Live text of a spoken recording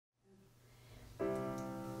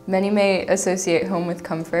Many may associate home with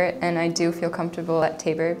comfort, and I do feel comfortable at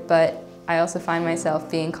Tabor, but I also find myself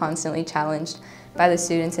being constantly challenged by the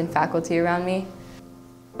students and faculty around me.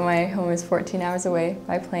 My home is 14 hours away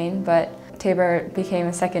by plane, but Tabor became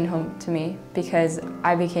a second home to me because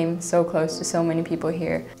I became so close to so many people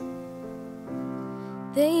here.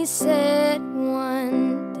 They said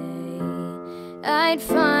one day I'd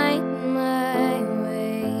find my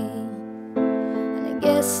way, and I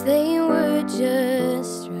guess they were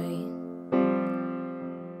just right.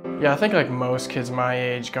 Yeah, I think like most kids my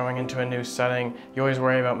age going into a new setting, you always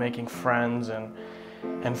worry about making friends and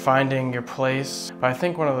finding your place. But I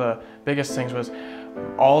think one of the biggest things was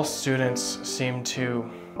all students seemed to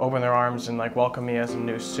open their arms and like welcome me as a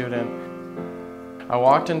new student. I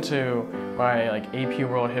walked into my AP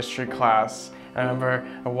World History class, and I remember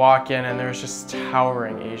I walk in and there was just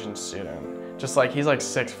towering Asian student. Just like, he's like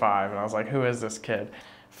 6'5", and I was like, who is this kid?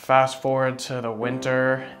 Fast forward to the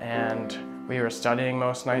winter, and we were studying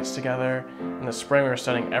most nights together. In the spring, we were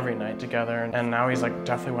studying every night together, and now he's like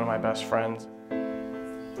definitely one of my best friends.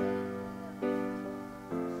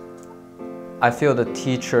 I feel the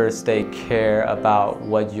teachers, they care about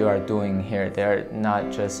what you are doing here. They're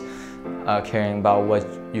not just caring about what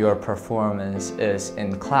your performance is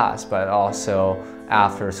in class, but also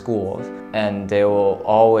after school. And they will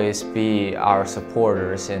always be our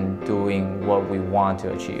supporters in doing what we want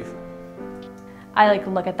to achieve. I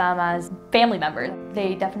look at them as family members.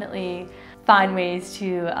 They definitely find ways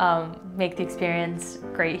to make the experience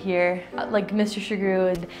great here. Like Mr.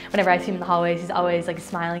 Shagru, whenever I see him in the hallways, he's always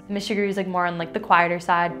smiling. Ms. Shagru is more on the quieter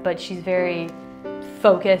side, but she's very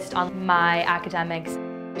focused on my academics.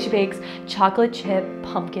 She bakes chocolate chip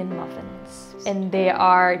pumpkin muffins, and they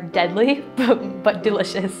are deadly, but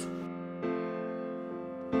delicious.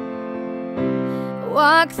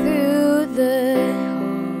 Walk through the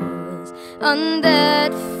halls on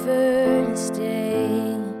that first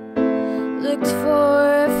day, looked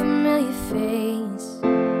for a familiar face.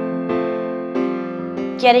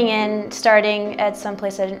 Getting in, starting at some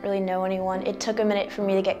place I didn't really know anyone, it took a minute for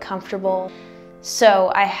me to get comfortable.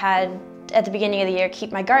 So I had, at the beginning of the year,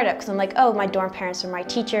 keep my guard up because I'm like, oh, my dorm parents are my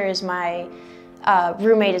teachers, my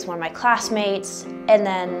roommate is one of my classmates, and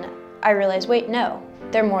then I realized, wait, no,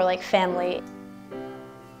 they're more like family.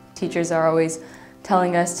 Teachers are always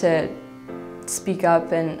telling us to speak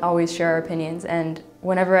up and always share our opinions, and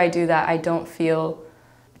whenever I do that, I don't feel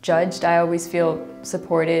judged. I always feel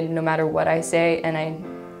supported no matter what I say, and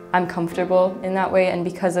I'm comfortable in that way, and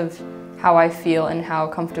because of how I feel and how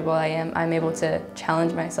comfortable I am, I'm able to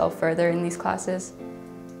challenge myself further in these classes.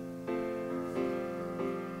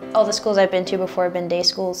 All the schools I've been to before have been day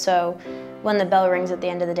schools, so when the bell rings at the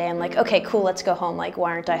end of the day, I'm like, okay, cool, let's go home.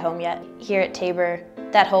 Why aren't I home yet? Here at Tabor,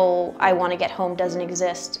 that whole I want to get home doesn't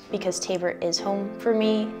exist because Tabor is home for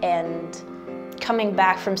me, and coming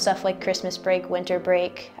back from stuff like Christmas break, winter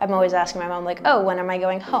break, I'm always asking my mom oh, when am I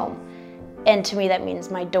going home? And to me that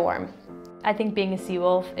means my dorm. I think being a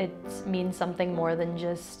Seawolf, it means something more than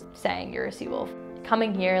just saying you're a Seawolf.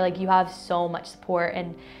 Coming here, you have so much support,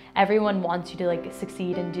 and everyone wants you to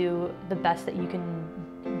succeed and do the best that you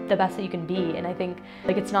can be. And I think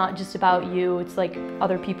it's not just about you, it's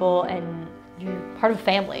other people, and you're part of a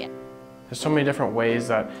family. There's so many different ways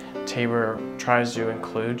that Tabor tries to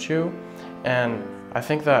include you, and I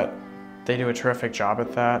think that they do a terrific job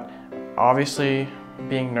at that. Obviously,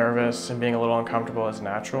 being nervous and being a little uncomfortable is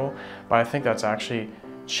natural, but I think that's actually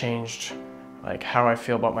changed how I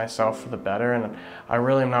feel about myself for the better, and I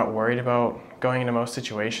really am not worried about going into most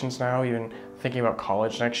situations now. Even thinking about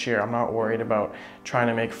college next year, I'm not worried about trying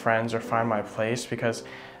to make friends or find my place, because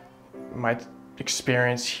my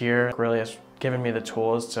experience here really has given me the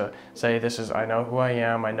tools to say, I know who I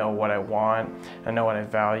am, I know what I want, I know what I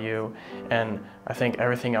value, and I think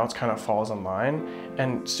everything else kind of falls in line,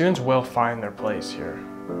 and students will find their place here.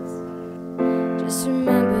 Just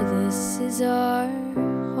remember, this is our